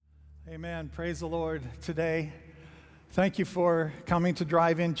Amen. Praise the Lord today. Thank you for coming to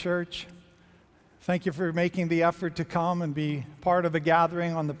Drive-In Church. Thank you for making the effort to come and be part of a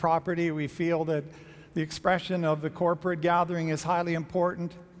gathering on the property. We feel that the expression of the corporate gathering is highly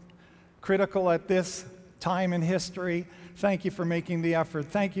important, critical at this time in history. Thank you for making the effort.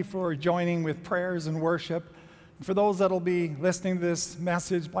 Thank you for joining with prayers and worship. For those that will be listening to this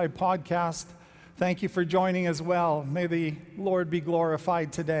message by podcast, thank you for joining as well. May the Lord be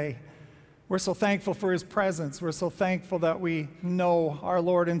glorified today. We're so thankful for His presence. We're so thankful that we know our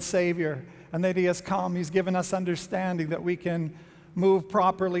Lord and Savior and that He has come. He's given us understanding that we can move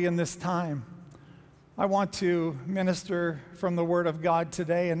properly in this time. I want to minister from the Word of God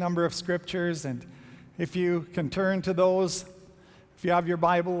today, a number of scriptures, and if you can turn to those, if you have your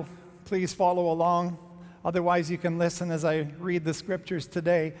Bible, please follow along. Otherwise, you can listen as I read the scriptures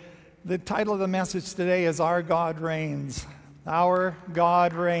today. The title of the message today is Our God Reigns. Our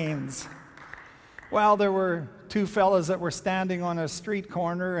God Reigns. Well, there were two fellas that were standing on a street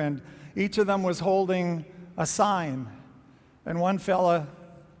corner, and each of them was holding a sign. And one fella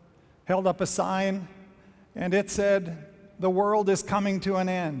held up a sign, and it said, "The world is coming to an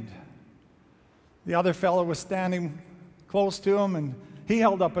end." The other fellow was standing close to him, and he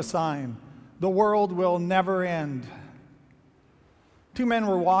held up a sign, "The world will never end." Two men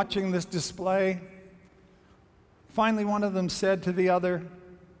were watching this display. Finally, one of them said to the other,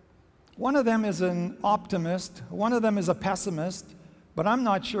 "One of them is an optimist, one of them is a pessimist, but I'm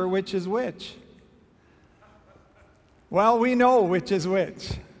not sure which is which." Well, we know which is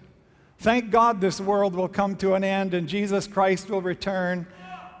which. Thank God this world will come to an end and Jesus Christ will return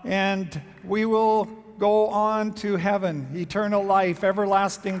and we will go on to heaven, eternal life,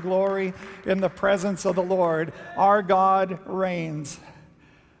 everlasting glory in the presence of the Lord. Our God reigns.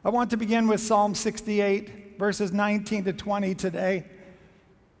 I want to begin with Psalm 68, verses 19 to 20 today.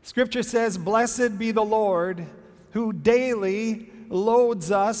 Scripture says, "Blessed be the Lord who daily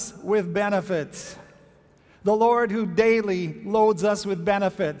loads us with benefits." The Lord who daily loads us with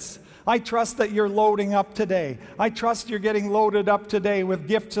benefits. I trust that you're loading up today. I trust you're getting loaded up today with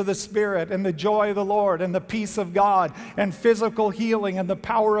gifts of the Spirit and the joy of the Lord and the peace of God and physical healing and the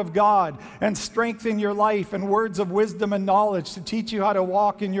power of God and strength in your life and words of wisdom and knowledge to teach you how to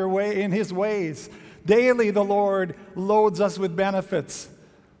walk in your way, in His ways. Daily the Lord loads us with benefits.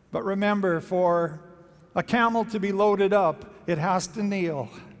 But remember, for a camel to be loaded up, it has to kneel.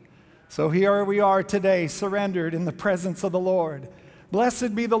 So here we are today, surrendered in the presence of the Lord.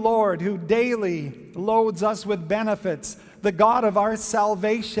 Blessed be the Lord who daily loads us with benefits, the God of our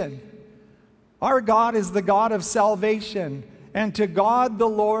salvation. Our God is the God of salvation, and to God the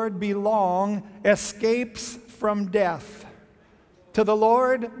Lord belong escapes from death. To the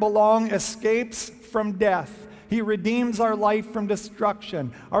Lord belong escapes from death. He redeems our life from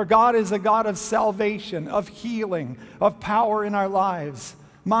destruction. Our God is a God of salvation, of healing, of power in our lives.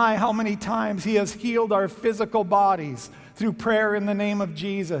 My, how many times He has healed our physical bodies through prayer in the name of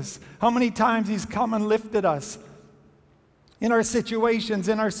Jesus. How many times He's come and lifted us in our situations,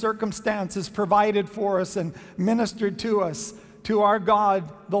 in our circumstances, provided for us and ministered to us. To our God,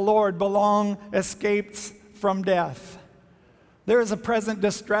 the Lord, belong escapes from death. There is a present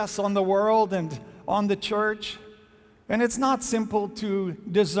distress on the world and on the church, and it's not simple to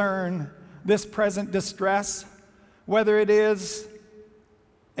discern this present distress, whether it is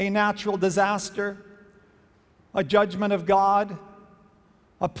a natural disaster, a judgment of God,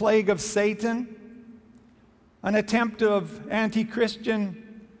 a plague of Satan, an attempt of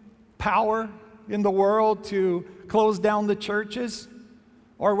anti-Christian power in the world to close down the churches,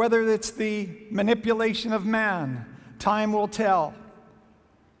 or whether it's the manipulation of man. Time will tell.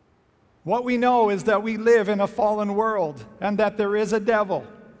 What we know is that we live in a fallen world and that there is a devil.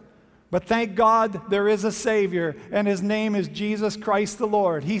 But thank God there is a Savior, and His name is Jesus Christ the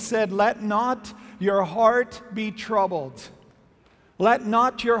Lord. He said, "Let not your heart be troubled." Let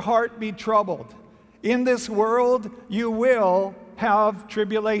not your heart be troubled. In this world you will have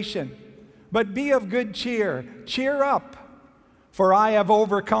tribulation. But be of good cheer. Cheer up, for I have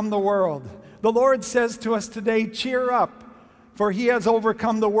overcome the world. The Lord says to us today, cheer up. For He has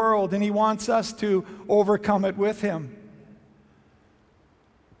overcome the world, and He wants us to overcome it with Him.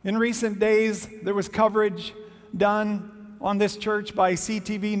 In recent days, there was coverage done on this church by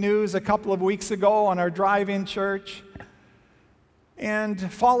CTV News a couple of weeks ago on our Drive-In Church. And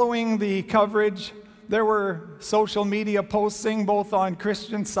following the coverage, there were social media posting both on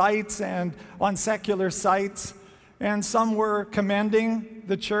Christian sites and on secular sites. And some were commending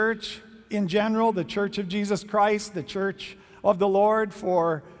the church in general, the Church of Jesus Christ, the Church of the Lord,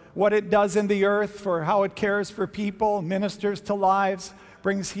 for what it does in the earth, for how it cares for people, ministers to lives.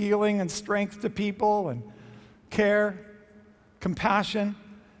 brings healing and strength to people and care, compassion.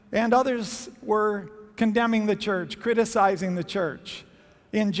 And others were condemning the church, criticizing the church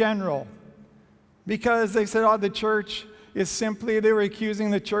in general, because they said, oh, the church is simply, they were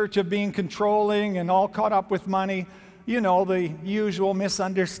accusing the church of being controlling and all caught up with money. You know, the usual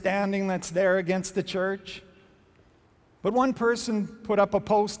misunderstanding that's there against the church. But one person put up a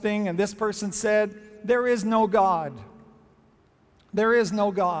posting, and this person said, there is no God. There is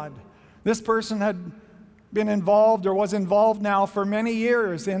no God. This person had been involved or was involved now for many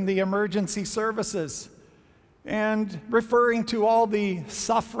years in the emergency services, and referring to all the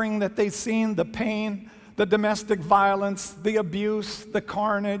suffering that they've seen, the pain, the domestic violence, the abuse, the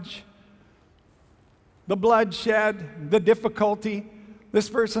carnage, the bloodshed, the difficulty. This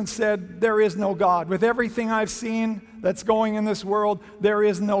person said, there is no God. With everything I've seen that's going in this world, there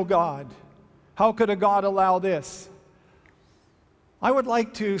is no God. How could a God allow this? I would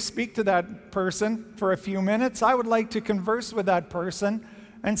like to speak to that person for a few minutes. I would like to converse with that person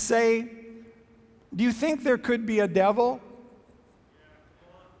and say, do you think there could be a devil?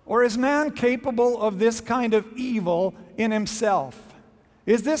 Or is man capable of this kind of evil in himself?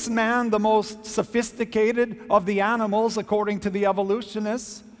 Is this man the most sophisticated of the animals according to the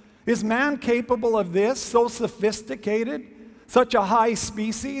evolutionists? Is man capable of this, so sophisticated, such a high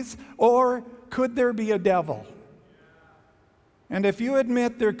species? Or could there be a devil? And if you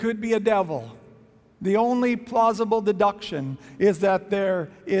admit there could be a devil, the only plausible deduction is that there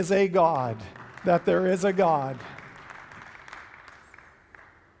is a God. That there is a God.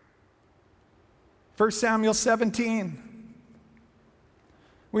 1 Samuel 17.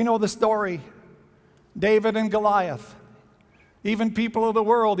 We know the story. David and Goliath. Even people of the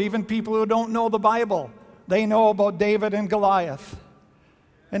world, even people who don't know the Bible, they know about David and Goliath.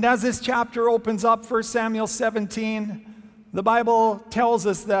 And as this chapter opens up, 1 Samuel 17, the Bible tells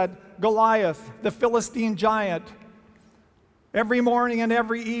us that Goliath, the Philistine giant, every morning and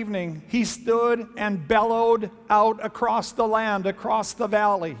every evening, he stood and bellowed out across the land, across the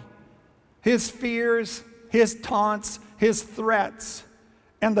valley. His fears, his taunts, his threats,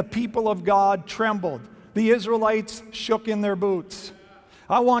 and the people of God trembled. The Israelites shook in their boots.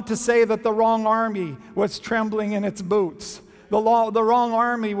 I want to say that the wrong army was trembling in its boots. The wrong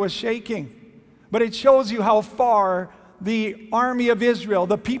army was shaking. But it shows you how far the army of Israel,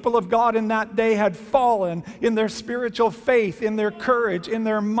 the people of God in that day, had fallen in their spiritual faith, in their courage, in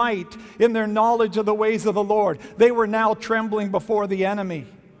their might, in their knowledge of the ways of the Lord. They were now trembling before the enemy.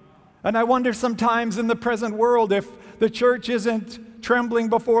 And I wonder sometimes in the present world if the church isn't trembling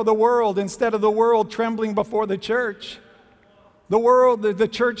before the world instead of the world trembling before the church. The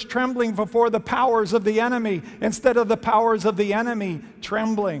church trembling before the powers of the enemy instead of the powers of the enemy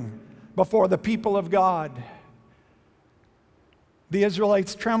trembling before the people of God. The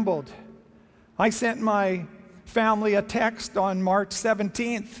Israelites trembled. I sent my family a text on March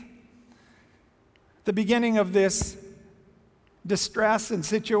 17th. The beginning of this distress and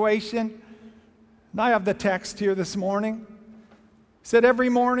situation. And I have the text here this morning. It said, every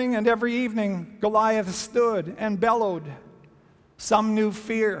morning and every evening, Goliath stood and bellowed. Some new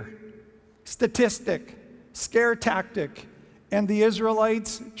fear, statistic, scare tactic, and the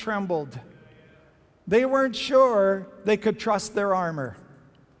Israelites trembled. They weren't sure they could trust their armor.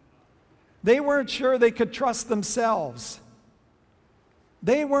 They weren't sure they could trust themselves.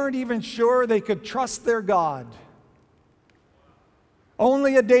 They weren't even sure they could trust their God.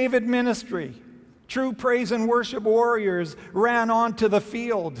 Only a David ministry, true praise and worship warriors, ran onto the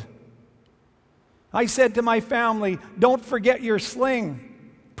field. I said to my family, don't forget your sling,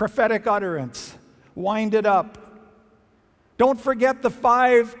 prophetic utterance. Wind it up. Don't forget the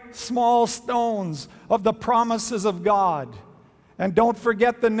 5 small stones of the promises of God. And don't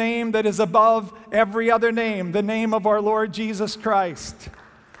forget the name that is above every other name, the name of our Lord Jesus Christ.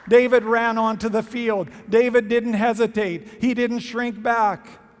 David ran onto the field. David didn't hesitate. He didn't shrink back.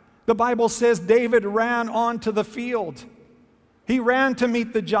 The Bible says David ran onto the field. He ran to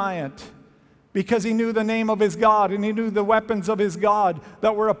meet the giant because he knew the name of his God and he knew the weapons of his God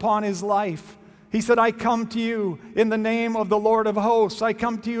that were upon his life. He said, I come to you in the name of the Lord of hosts. I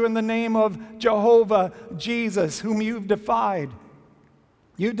come to you in the name of Jehovah, Jesus, whom you've defied.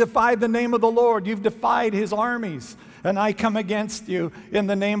 You defied the name of the Lord. You've defied his armies. And I come against you in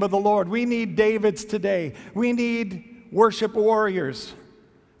the name of the Lord. We need Davids today. We need worship warriors.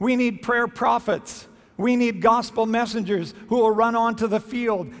 We need prayer prophets. We need gospel messengers who will run onto the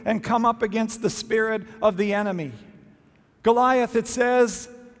field and come up against the spirit of the enemy. Goliath, it says,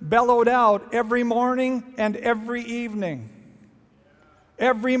 bellowed out every morning and every evening.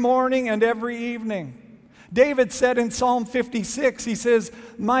 Every morning and every evening. David said in Psalm 56, he says,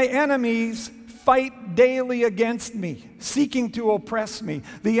 "My enemies fight daily against me, seeking to oppress me."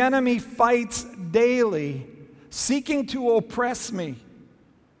 The enemy fights daily, seeking to oppress me.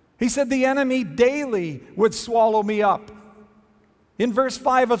 He said the enemy daily would swallow me up. In verse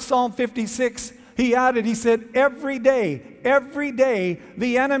 5 of Psalm 56, he added, he said, every day,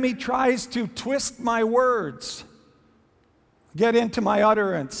 the enemy tries to twist my words, get into my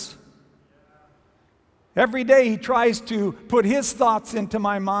utterance. Every day he tries to put his thoughts into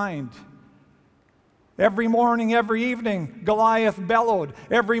my mind. Every morning, every evening, Goliath bellowed.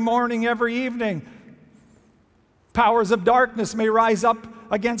 Every morning, every evening, powers of darkness may rise up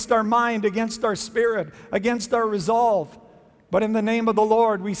against our mind, against our spirit, against our resolve. But in the name of the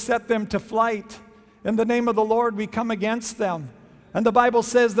Lord, we set them to flight. In the name of the Lord, we come against them. And the Bible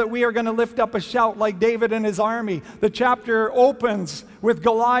says that we are going to lift up a shout like David and his army. The chapter opens with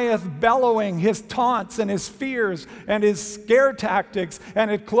Goliath bellowing his taunts and his fears and his scare tactics,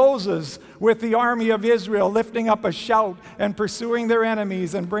 and it closes with the army of Israel lifting up a shout and pursuing their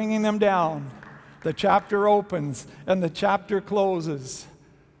enemies and bringing them down. The chapter opens and the chapter closes.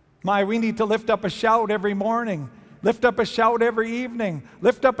 We need to lift up a shout every morning. Lift up a shout every evening.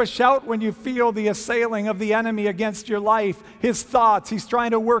 Lift up a shout when you feel the assailing of the enemy against your life, his thoughts. He's trying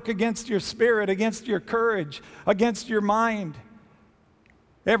to work against your spirit, against your courage, against your mind.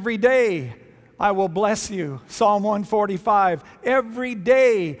 Every day I will bless you. Psalm 145. Every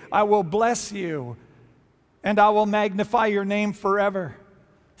day I will bless you, and I will magnify your name forever.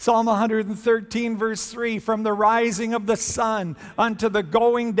 Psalm 113, verse 3, from the rising of the sun unto the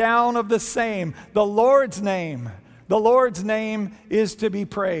going down of the same, the Lord's name is to be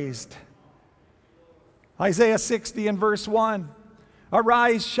praised. Isaiah 60 and verse 1,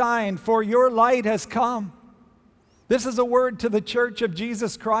 arise, shine, for your light has come. This is a word to the church of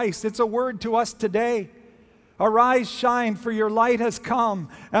Jesus Christ. It's a word to us today. Arise, shine, for your light has come,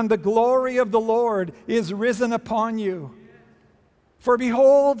 and the glory of the Lord is risen upon you. For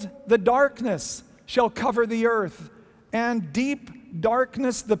behold, the darkness shall cover the earth, and deep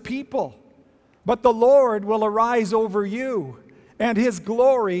darkness the people. But the Lord will arise over you, and his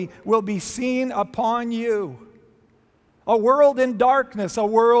glory will be seen upon you. A world in darkness, a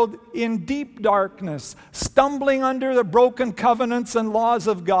world in deep darkness, stumbling under the broken covenants and laws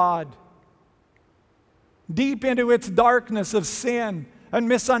of God. Deep into its darkness of sin and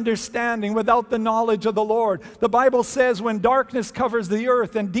misunderstanding, without the knowledge of the Lord. The Bible says when darkness covers the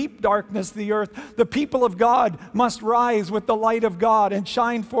earth and deep darkness the earth, the people of God must rise with the light of God and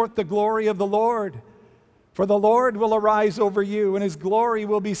shine forth the glory of the Lord. For the Lord will arise over you, and his glory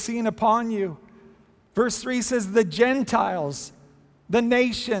will be seen upon you. Verse 3 says, the Gentiles, the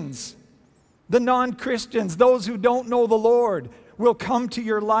nations, the non-Christians, those who don't know the Lord, will come to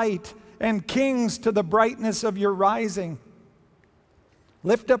your light, and kings to the brightness of your rising.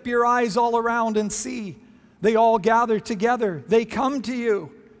 Lift up your eyes all around and see. They all gather together. They come to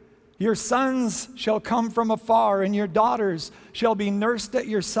you. Your sons shall come from afar, and your daughters shall be nursed at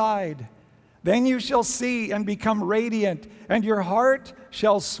your side. Then you shall see and become radiant, and your heart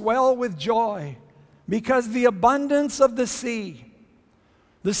shall swell with joy, because the abundance of the sea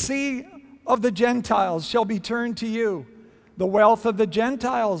of the Gentiles shall be turned to you. The wealth of the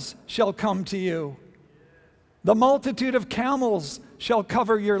Gentiles shall come to you. The multitude of camels shall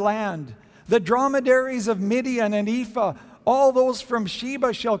cover your land. The dromedaries of Midian and Ephah, all those from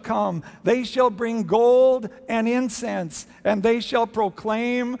Sheba shall come. They shall bring gold and incense, and they shall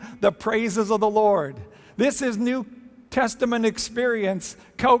proclaim the praises of the Lord. This is New Testament experience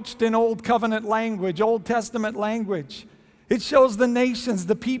couched in Old Covenant language, Old Testament language. It shows the nations,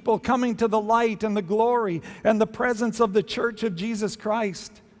 the people coming to the light and the glory and the presence of the church of Jesus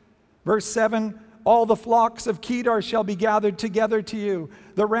Christ. Verse 7, all the flocks of Kedar shall be gathered together to you.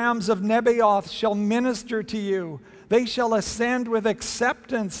 The rams of Nebaioth shall minister to you. They shall ascend with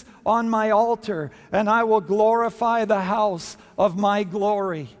acceptance on my altar, and I will glorify the house of my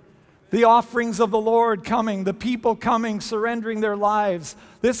glory. The offerings of the Lord coming, the people coming, surrendering their lives.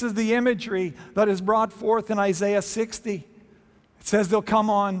 This is the imagery that is brought forth in Isaiah 60. It says they'll come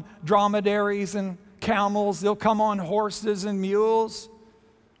on dromedaries and camels. They'll come on horses and mules.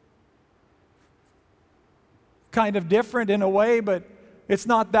 Kind of different in a way, but it's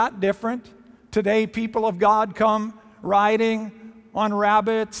not that different. Today, people of God come riding on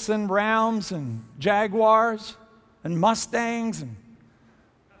rabbits and rams and jaguars and mustangs. And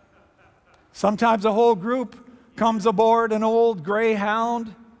sometimes a whole group comes aboard an old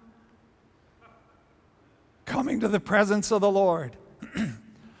greyhound, coming to the presence of the Lord.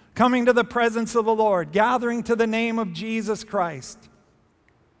 Coming to the presence of the Lord, gathering to the name of Jesus Christ.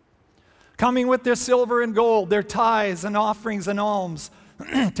 coming with their silver and gold, their tithes and offerings and alms,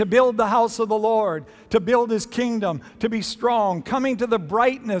 to build the house of the Lord, to build his kingdom, to be strong, coming to the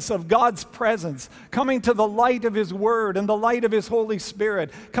brightness of God's presence, coming to the light of his word and the light of his Holy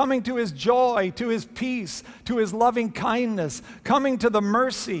Spirit, coming to his joy, to his peace, to his loving kindness, coming to the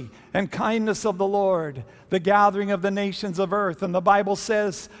mercy and kindness of the Lord, the gathering of the nations of earth. And the Bible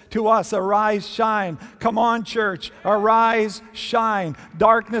says to us, arise, shine. Come on, church, arise, shine.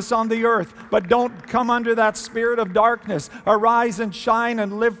 Darkness on the earth, but don't come under that spirit of darkness. Arise and shine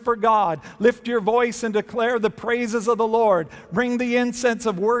and live for God. Lift your voice and declare the praises of the Lord. Bring the incense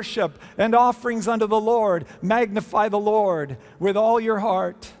of worship and offerings unto the Lord. Magnify the Lord with all your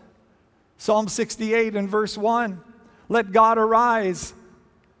heart. Psalm 68 and verse 1, let God arise.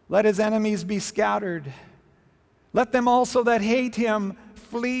 Let his enemies be scattered. Let them also that hate him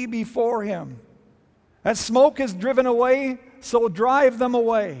flee before him. As smoke is driven away, so drive them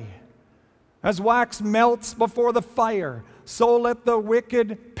away. As wax melts before the fire, so let the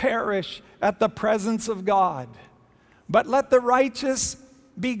wicked perish at the presence of God. But let the righteous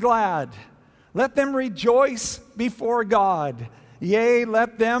be glad. Let them rejoice before God. Yea,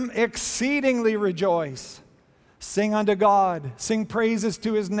 let them exceedingly rejoice. Sing unto God, sing praises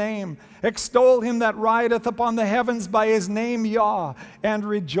to his name. Extol him that rideth upon the heavens by his name, Yah, and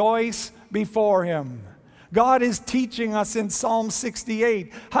rejoice before him. God is teaching us in Psalm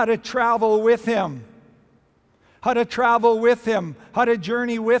 68 how to travel with him, how to travel with him, how to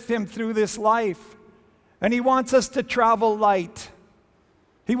journey with him through this life. And he wants us to travel light.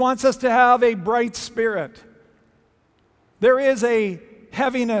 He wants us to have a bright spirit. There is a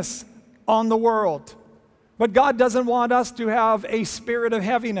heaviness on the world. But God doesn't want us to have a spirit of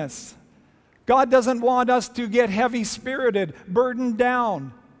heaviness. God doesn't want us to get heavy-spirited, burdened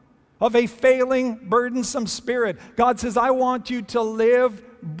down, of a failing, burdensome spirit. God says, I want you to live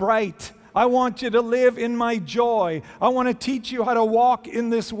bright. I want you to live in my joy. I want to teach you how to walk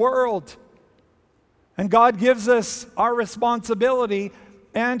in this world. And God gives us our responsibility,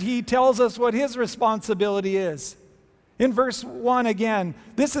 and he tells us what his responsibility is. In verse 1 again,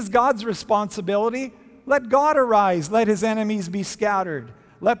 this is God's responsibility. Let God arise, let his enemies be scattered.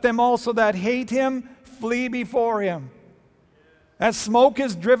 Let them also that hate him flee before him. As smoke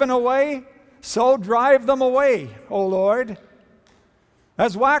is driven away, so drive them away, O Lord.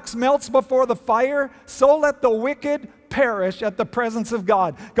 As wax melts before the fire, so let the wicked perish at the presence of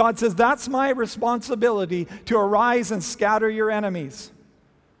God. God says, that's my responsibility, to arise and scatter your enemies.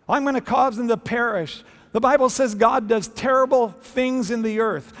 I'm going to cause them to perish. The Bible says God does terrible things in the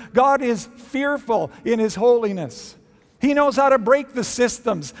earth. God is fearful in his holiness. He knows how to break the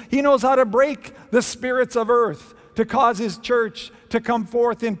systems. He knows how to break the spirits of earth to cause his church to come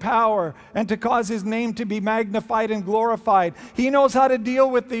forth in power and to cause his name to be magnified and glorified. He knows how to deal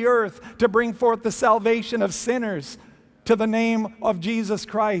with the earth to bring forth the salvation of sinners to the name of Jesus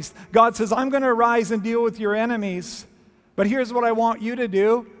Christ. God says, I'm going to rise and deal with your enemies, but here's what I want you to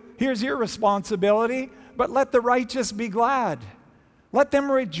do. Here's your responsibility. But let the righteous be glad. Let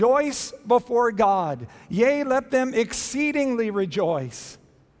them rejoice before God. Yea, let them exceedingly rejoice.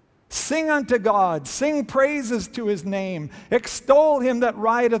 Sing unto God, sing praises to his name. Extol him that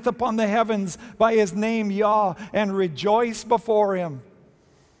rideth upon the heavens by his name, Yah, and rejoice before him.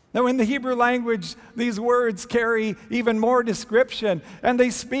 Now, in the Hebrew language, these words carry even more description, and they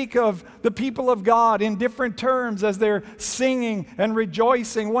speak of the people of God in different terms as they're singing and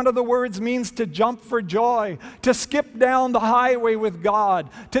rejoicing. One of the words means to jump for joy, to skip down the highway with God,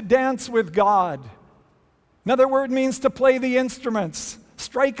 to dance with God. Another word means to play the instruments,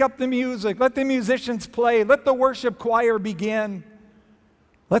 strike up the music, let the musicians play, let the worship choir begin.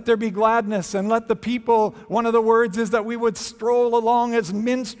 Let there be gladness, and let the people, one of the words is that we would stroll along as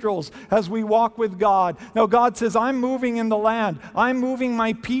minstrels as we walk with God. Now God says, I'm moving in the land. I'm moving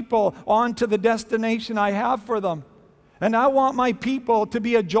my people on to the destination I have for them. And I want my people to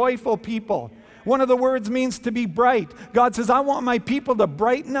be a joyful people. One of the words means to be bright. God says, I want my people to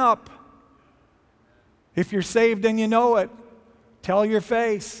brighten up. If you're saved and you know it, tell your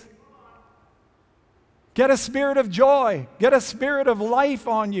face. Get a spirit of joy. Get a spirit of life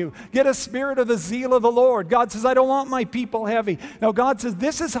on you. Get a spirit of the zeal of the Lord. God says, I don't want my people heavy. Now God says,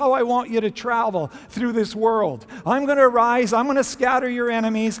 this is how I want you to travel through this world. I'm going to rise. I'm going to scatter your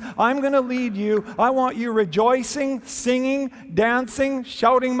enemies. I'm going to lead you. I want you rejoicing, singing, dancing,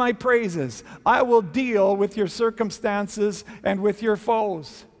 shouting my praises. I will deal with your circumstances and with your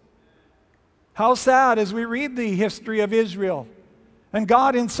foes. How sad as we read the history of Israel. And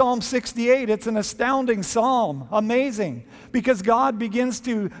God in Psalm 68, it's an astounding psalm, amazing, because God begins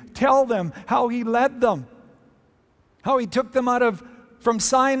to tell them how he led them, how he took them out of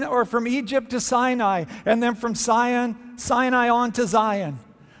from Egypt to Sinai, and then from Sinai on to Zion.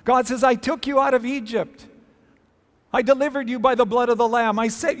 God says, I took you out of Egypt. I delivered you by the blood of the Lamb. I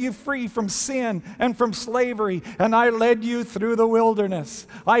set you free from sin and from slavery, and I led you through the wilderness.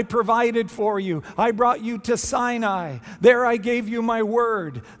 I provided for you. I brought you to Sinai. There I gave you my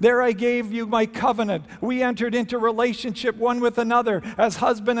word. There I gave you my covenant. We entered into relationship one with another as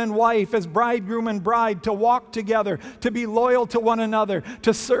husband and wife, as bridegroom and bride, to walk together, to be loyal to one another,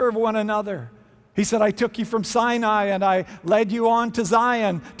 to serve one another. He said, I took you from Sinai and I led you on to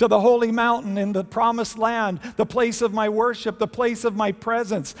Zion, to the holy mountain in the promised land, the place of my worship, the place of my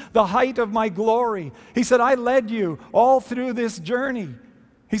presence, the height of my glory. He said, I led you all through this journey.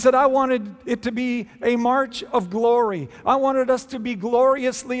 He said, I wanted it to be a march of glory. I wanted us to be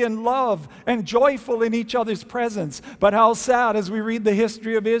gloriously in love and joyful in each other's presence. But how sad as we read the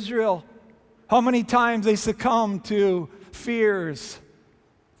history of Israel, how many times they succumbed to fears,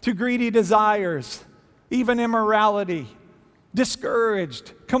 to greedy desires, even immorality,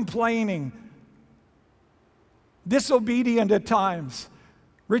 discouraged, complaining, disobedient at times,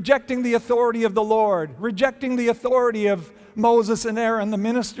 rejecting the authority of the Lord, rejecting the authority of Moses and Aaron, the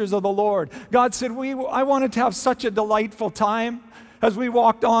ministers of the Lord. God said, I wanted to have such a delightful time as we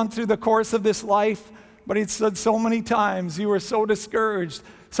walked on through the course of this life, but He said so many times you were so discouraged.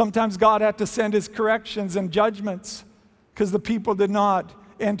 Sometimes God had to send His corrections and judgments because the people did not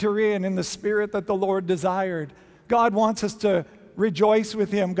enter in the spirit that the Lord desired. God wants us to rejoice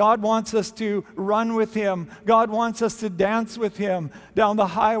with Him. God wants us to run with Him. God wants us to dance with Him down the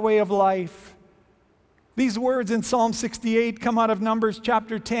highway of life. These words in Psalm 68 come out of Numbers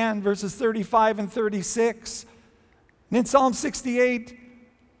chapter 10, verses 35 and 36. And in Psalm 68,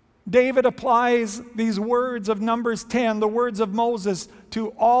 David applies these words of Numbers 10, the words of Moses, to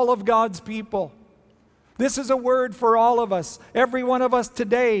all of God's people. This is a word for all of us. Every one of us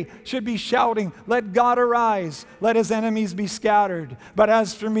today should be shouting, let God arise, let His enemies be scattered. But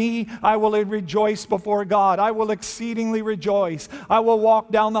as for me, I will rejoice before God. I will exceedingly rejoice. I will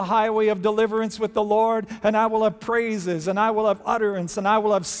walk down the highway of deliverance with the Lord, and I will have praises, and I will have utterance, and I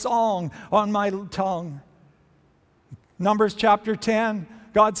will have song on my tongue. Numbers chapter 10,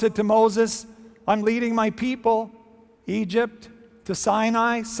 God said to Moses, I'm leading my people, Egypt to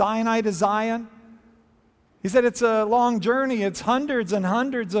Sinai, Sinai to Zion. He said it's a long journey. It's hundreds and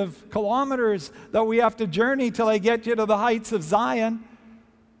hundreds of kilometers that we have to journey till I get you to the heights of Zion.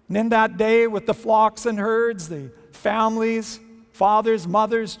 And in that day with the flocks and herds, the families, fathers,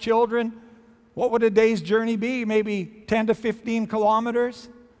 mothers, children, what would a day's journey be? Maybe 10 to 15 kilometers?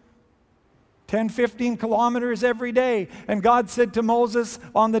 10, 15 kilometers every day. And God said to Moses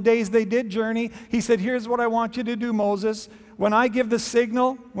on the days they did journey, He said, here's what I want you to do, Moses. When I give the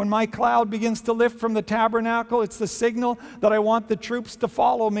signal, when my cloud begins to lift from the tabernacle, it's the signal that I want the troops to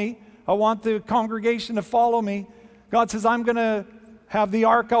follow me. I want the congregation to follow me. God says, I'm going to have the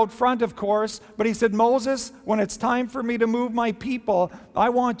ark out front, of course, but He said, Moses, when it's time for me to move my people, I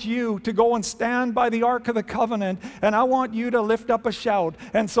want you to go and stand by the ark of the covenant, and I want you to lift up a shout.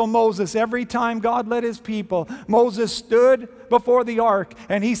 And so Moses, every time God led His people, Moses stood before the ark,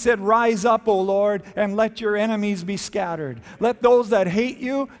 and he said, rise up, O Lord, and let your enemies be scattered. Let those that hate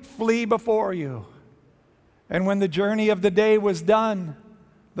you flee before you. And when the journey of the day was done,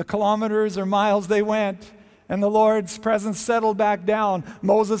 the kilometers or miles they went, and the Lord's presence settled back down,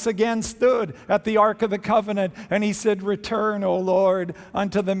 Moses again stood at the Ark of the Covenant, and he said, return, O Lord,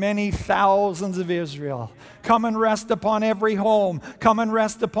 unto the many thousands of Israel. Come and rest upon every home. Come and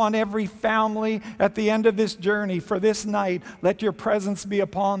rest upon every family at the end of this journey. For this night, let your presence be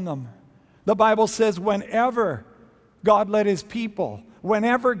upon them. The Bible says whenever God led His people,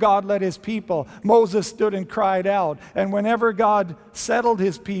 Moses stood and cried out. And whenever God settled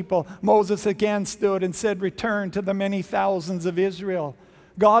His people, Moses again stood and said, return to the many thousands of Israel.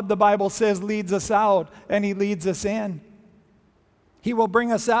 God, the Bible says, leads us out and He leads us in. He will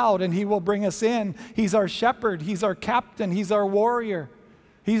bring us out and He will bring us in. He's our shepherd. He's our captain. He's our warrior.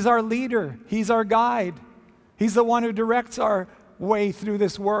 He's our leader. He's our guide. He's the one who directs our way through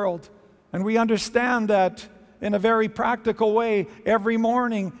this world. And we understand that in a very practical way, every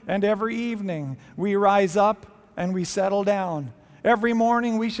morning and every evening, we rise up and we settle down. Every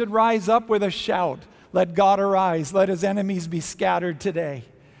morning we should rise up with a shout. Let God arise. Let His enemies be scattered today.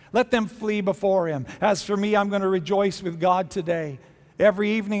 Let them flee before Him. As for me, I'm going to rejoice with God today.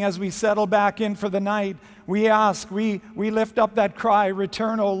 Every evening as we settle back in for the night, we ask, we lift up that cry,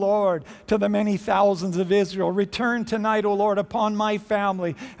 return, O Lord, to the many thousands of Israel. Return tonight, O Lord, upon my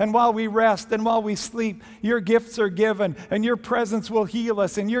family. And while we rest and while we sleep, your gifts are given, and your presence will heal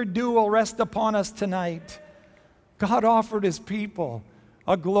us, and your dew will rest upon us tonight. God offered His people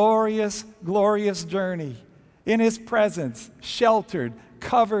a glorious, glorious journey in His presence, sheltered,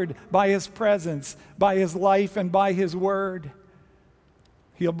 covered by His presence, by His life, and by His word.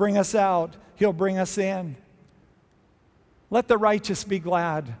 He'll bring us out. He'll bring us in. Let the righteous be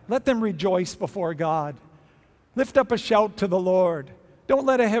glad. Let them rejoice before God. Lift up a shout to the Lord. Don't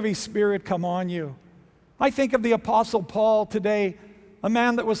let a heavy spirit come on you. I think of the Apostle Paul today, a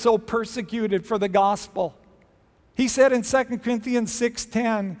man that was so persecuted for the gospel. He said in 2 Corinthians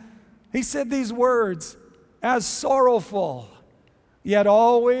 6:10, he said these words, as sorrowful, yet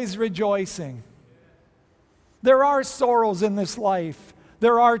always rejoicing. There are sorrows in this life.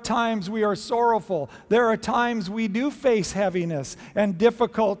 There are times we are sorrowful. There are times we do face heaviness and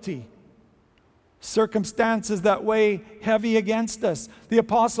difficulty. Circumstances that weigh heavy against us. The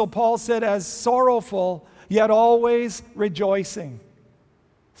Apostle Paul said, as sorrowful, yet always rejoicing.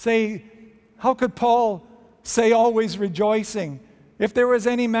 Say, how could Paul say always rejoicing? If there was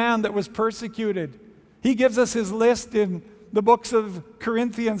any man that was persecuted, he gives us his list in the books of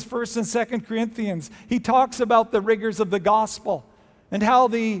Corinthians, 1st and 2nd Corinthians. He talks about the rigors of the gospel and how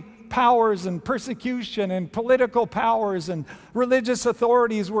the powers and persecution and political powers and religious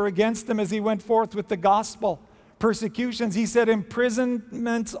authorities were against him as he went forth with the gospel. Persecutions, he said,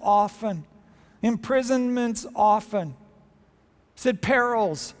 imprisonments often. Imprisonments often. He said,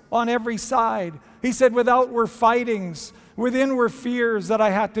 perils on every side. He said, without were fightings, within were fears that I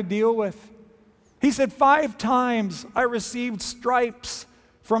had to deal with. He said, 5 times I received stripes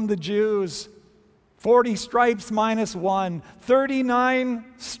from the Jews. 40 stripes minus 1, 39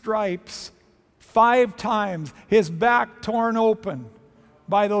 stripes, 5 times, his back torn open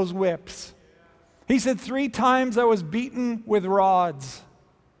by those whips. He said, 3 times I was beaten with rods.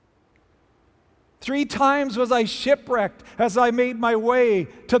 3 times was I shipwrecked as I made my way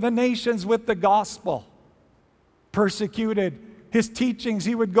to the nations with the gospel. Persecuted. His teachings,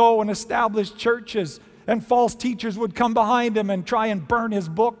 he would go and establish churches, and false teachers would come behind him and try and burn his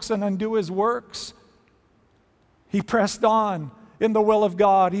books and undo his works. He pressed on in the will of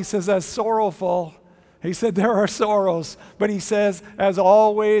God. He says, as sorrowful, he said, there are sorrows, but he says, as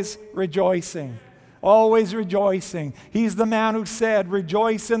always rejoicing. Always rejoicing. He's the man who said,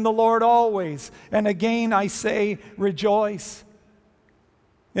 rejoice in the Lord always. And again I say, rejoice.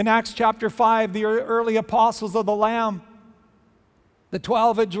 In Acts chapter 5, the early apostles of the Lamb, the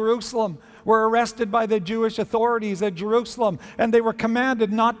 12 at Jerusalem, were arrested by the Jewish authorities at Jerusalem, and they were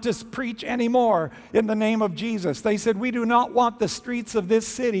commanded not to preach anymore in the name of Jesus. They said, we do not want the streets of this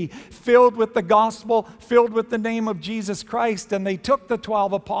city filled with the gospel, filled with the name of Jesus Christ. And they took the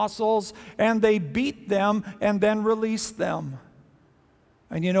 12 apostles and they beat them and then released them.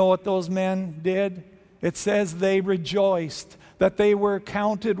 And you know what those men did? It says they rejoiced that they were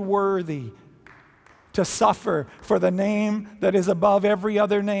counted worthy to suffer for the name that is above every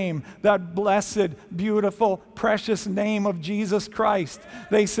other name, that blessed, beautiful, precious name of Jesus Christ.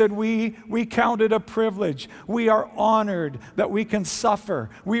 They said, we count it a privilege. We are honored that we can suffer.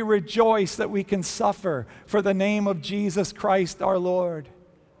 We rejoice that we can suffer for the name of Jesus Christ our Lord.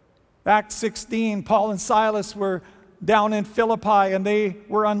 Acts 16, Paul and Silas were down in Philippi, and they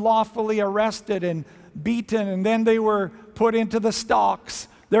were unlawfully arrested and beaten, and then they were put into the stocks.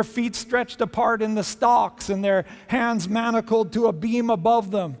 Their feet stretched apart in the stocks and their hands manacled to a beam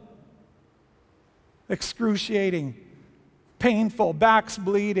above them. Excruciating, painful, backs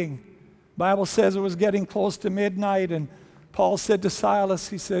bleeding. Bible says it was getting close to midnight, and Paul said to Silas,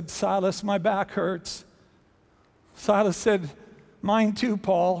 he said, Silas, my back hurts. Silas said, mine too,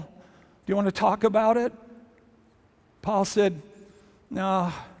 Paul. Do you want to talk about it? Paul said,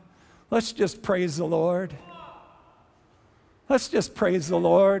 no, let's just praise the Lord. Let's just praise the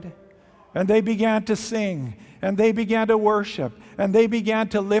Lord. And they began to sing, and they began to worship, and they began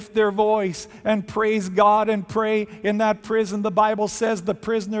to lift their voice and praise God and pray in that prison. The Bible says the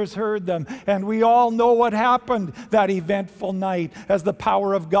prisoners heard them, and we all know what happened that eventful night as the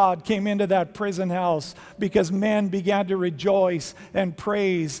power of God came into that prison house, because men began to rejoice and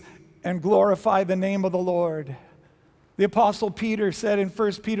praise and glorify the name of the Lord. The Apostle Peter said in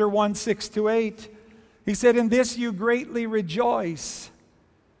 1 Peter 1, 6-8, he said, in this you greatly rejoice.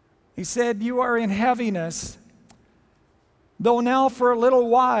 He said, you are in heaviness, though now for a little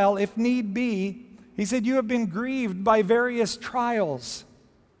while, if need be, he said, you have been grieved by various trials.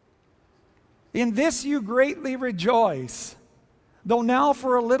 In this you greatly rejoice, though now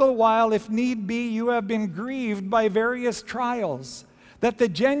for a little while, if need be, you have been grieved by various trials, that the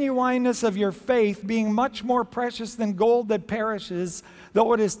genuineness of your faith, being much more precious than gold that perishes,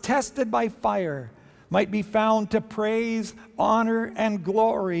 though it is tested by fire, might be found to praise, honor, and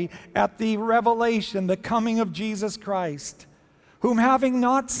glory at the revelation, the coming of Jesus Christ, whom having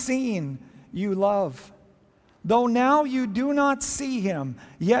not seen, you love. Though now you do not see him,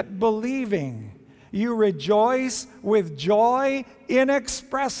 yet believing, you rejoice with joy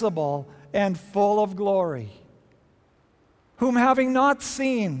inexpressible and full of glory. Whom having not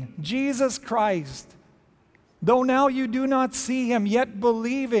seen, Jesus Christ, though now you do not see him, yet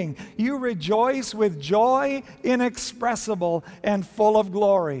believing, you rejoice with joy inexpressible and full of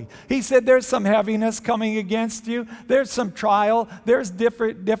glory. He said there's some heaviness coming against you. There's some trial. There's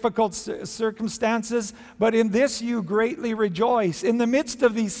difficult circumstances. But in this you greatly rejoice. In the midst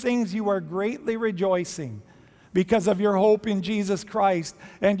of these things you are greatly rejoicing because of your hope in Jesus Christ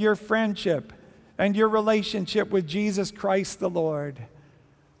and your friendship and your relationship with Jesus Christ the Lord.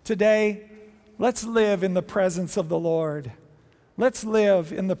 Today, let's live in the presence of the Lord. Let's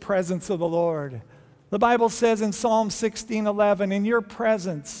live in the presence of the Lord. The Bible says in Psalm 16:11, in your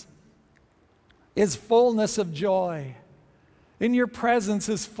presence is fullness of joy. In your presence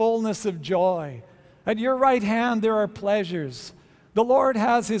is fullness of joy. At your right hand there are pleasures. The Lord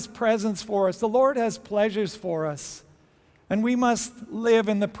has his presence for us. The Lord has pleasures for us. And we must live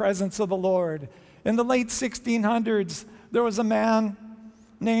in the presence of the Lord. In the late 1600s, there was a man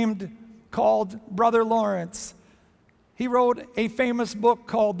called Brother Lawrence. He wrote a famous book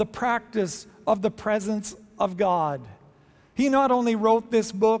called The Practice of the Presence of God. He not only wrote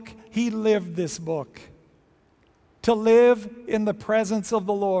this book, he lived this book. To live in the presence of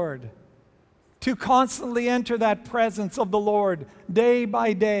the Lord. To constantly enter that presence of the Lord day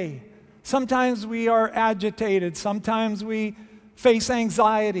by day. Sometimes we are agitated. Sometimes we face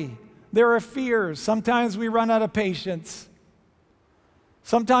anxiety. There are fears. Sometimes we run out of patience.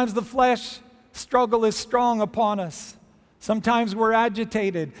 Sometimes the flesh struggle is strong upon us. Sometimes we're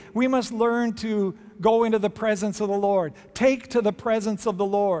agitated. We must learn to go into the presence of the Lord. Take to the presence of the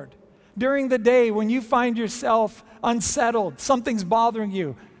Lord. During the day, when you find yourself unsettled, something's bothering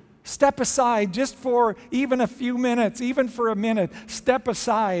you, step aside just for even a few minutes, even for a minute. Step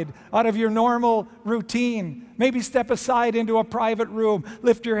aside out of your normal routine. Maybe step aside into a private room.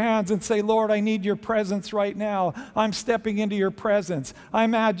 Lift your hands and say, Lord, I need your presence right now. I'm stepping into your presence.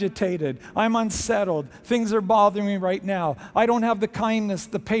 I'm agitated. I'm unsettled. Things are bothering me right now. I don't have the kindness,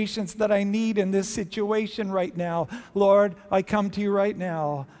 the patience that I need in this situation right now. Lord, I come to you right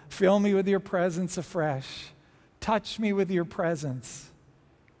now. Fill me with your presence afresh. Touch me with your presence.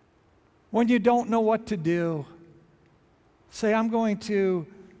 When you don't know what to do, say, I'm going to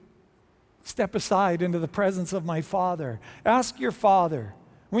step aside into the presence of my Father. Ask your Father.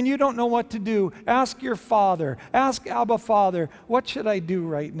 When you don't know what to do, ask your Father. Ask Abba Father, what should I do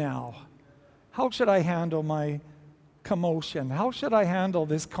right now? How should I handle my commotion? How should I handle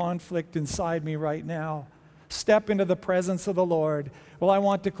this conflict inside me right now? Step into the presence of the Lord. Well, I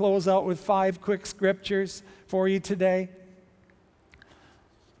want to close out with 5 quick scriptures for you today.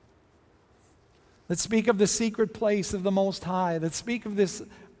 Let's speak of the secret place of the Most High. Let's speak of this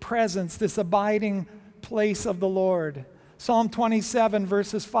presence, this abiding place of the Lord. Psalm 27,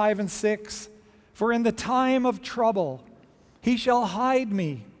 verses 5 and 6. For in the time of trouble, he shall hide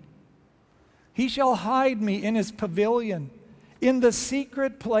me. He shall hide me in his pavilion, in the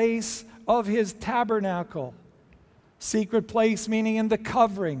secret place of his tabernacle. Secret place meaning in the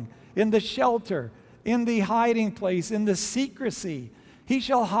covering, in the shelter, in the hiding place, in the secrecy. He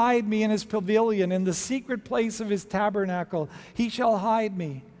shall hide me in his pavilion, in the secret place of his tabernacle. He shall hide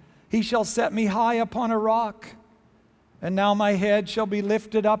me. He shall set me high upon a rock. And now my head shall be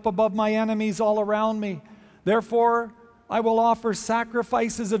lifted up above my enemies all around me. Therefore, I will offer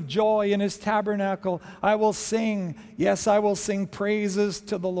sacrifices of joy in his tabernacle. I will sing, yes, I will sing praises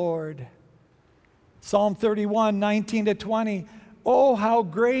to the Lord. Psalm 31, 19-20. Oh, how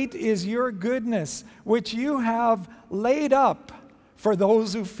great is your goodness, which you have laid up for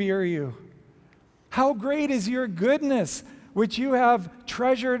those who fear you. How great is your goodness, which you have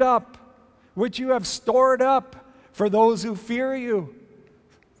treasured up, which you have stored up for those who fear you.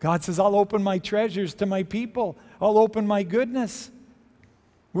 God says, I'll open my treasures to my people. I'll open my goodness,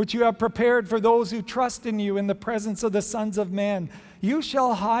 which you have prepared for those who trust in you in the presence of the sons of men. You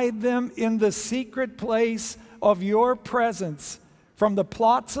shall hide them in the secret place of your presence from the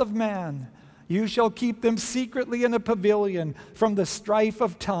plots of man. You shall keep them secretly in a pavilion from the strife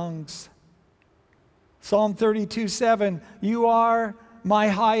of tongues. Psalm 32:7, you are my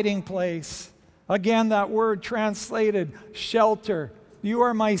hiding place. Again, that word translated, shelter. You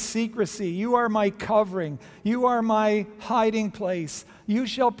are my secrecy. You are my covering. You are my hiding place. You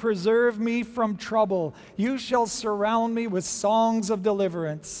shall preserve me from trouble. You shall surround me with songs of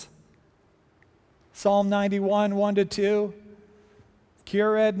deliverance. Psalm 91, 1-2.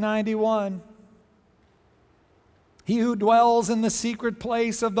 Keured 91. He who dwells in the secret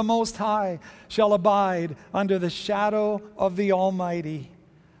place of the Most High shall abide under the shadow of the Almighty.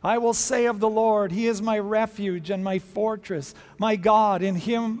 I will say of the Lord, He is my refuge and my fortress, my God, in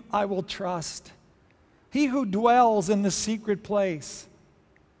Him I will trust. He who dwells in the secret place.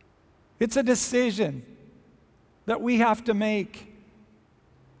 It's a decision that we have to make.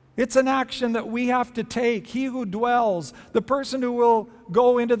 It's an action that we have to take. He who dwells, the person who will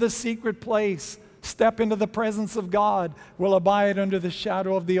go into the secret place, step into the presence of God, will abide under the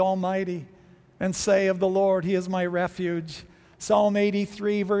shadow of the Almighty and say of the Lord, He is my refuge. Psalm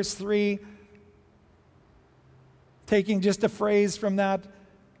 83, verse 3, taking just a phrase from that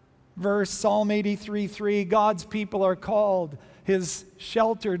verse, Psalm 83, 3, God's people are called His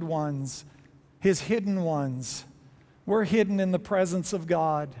sheltered ones, His hidden ones. We're hidden in the presence of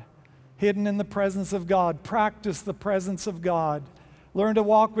God. Hidden in the presence of God. Practice the presence of God. Learn to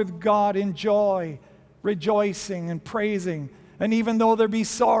walk with God in joy, rejoicing and praising. And even though there be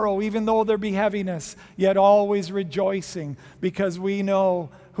sorrow, even though there be heaviness, yet always rejoicing, because we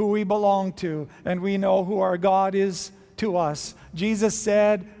know who we belong to and we know who our God is to us. Jesus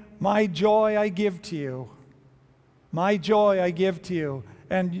said, my joy I give to you. My joy I give to you.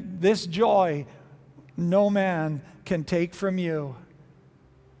 And this joy no man can take from you.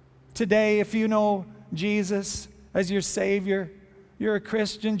 Today, if you know Jesus as your Savior, you're a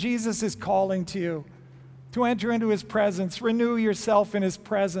Christian, Jesus is calling to you to enter into His presence. Renew yourself in His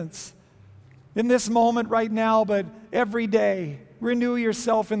presence. In this moment right now, but every day, renew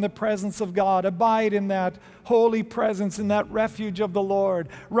yourself in the presence of God. Abide in that holy presence, in that refuge of the Lord.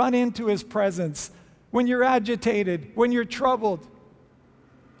 Run into His presence. When you're agitated, when you're troubled,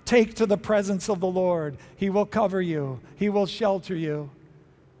 take to the presence of the Lord. He will cover you. He will shelter you.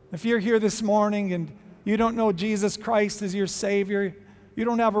 If you're here this morning and you don't know Jesus Christ as your Savior, you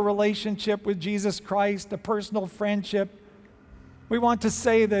don't have a relationship with Jesus Christ, a personal friendship, we want to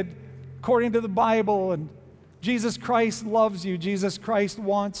say that according to the Bible, and Jesus Christ loves you. Jesus Christ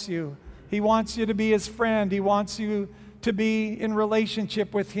wants you. He wants you to be His friend. He wants you to be in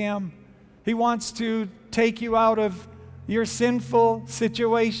relationship with Him. He wants to take you out of your sinful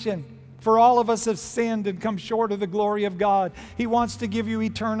situation. For all of us have sinned and come short of the glory of God. He wants to give you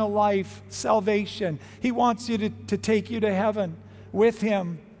eternal life, salvation. He wants you to take you to heaven with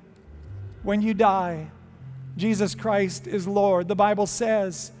Him when you die. Jesus Christ is Lord. The Bible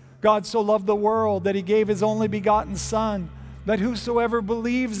says, God so loved the world that He gave His only begotten Son, that whosoever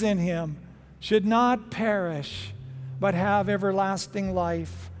believes in Him should not perish, but have everlasting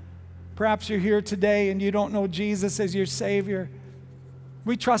life. Perhaps you're here today and you don't know Jesus as your Savior.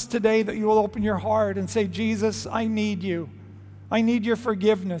 We trust today that you will open your heart and say, Jesus, I need you. I need your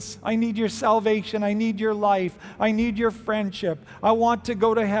forgiveness. I need your salvation. I need your life. I need your friendship. I want to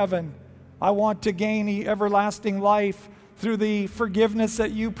go to heaven. I want to gain everlasting life through the forgiveness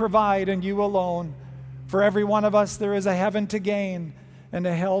that you provide and you alone. For every one of us, there is a heaven to gain and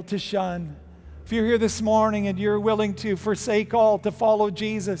a hell to shun. If you're here this morning and you're willing to forsake all to follow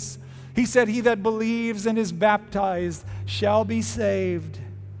Jesus, He said, he that believes and is baptized shall be saved,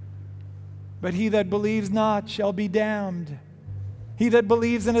 but he that believes not shall be damned. He that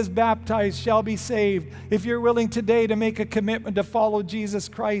believes and is baptized shall be saved. If you're willing today to make a commitment to follow Jesus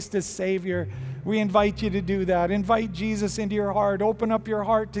Christ as Savior, we invite you to do that. Invite Jesus into your heart. Open up your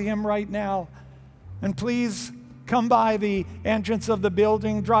heart to Him right now. And please come by the entrance of the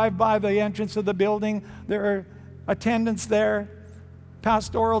building. Drive by the entrance of the building. There are attendants there,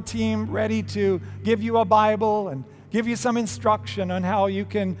 pastoral team ready to give you a Bible and give you some instruction on how you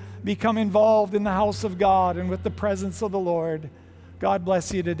can become involved in the house of God and with the presence of the Lord. God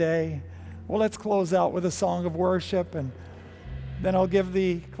bless you today. Well, let's close out with a song of worship, and then I'll give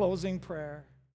the closing prayer.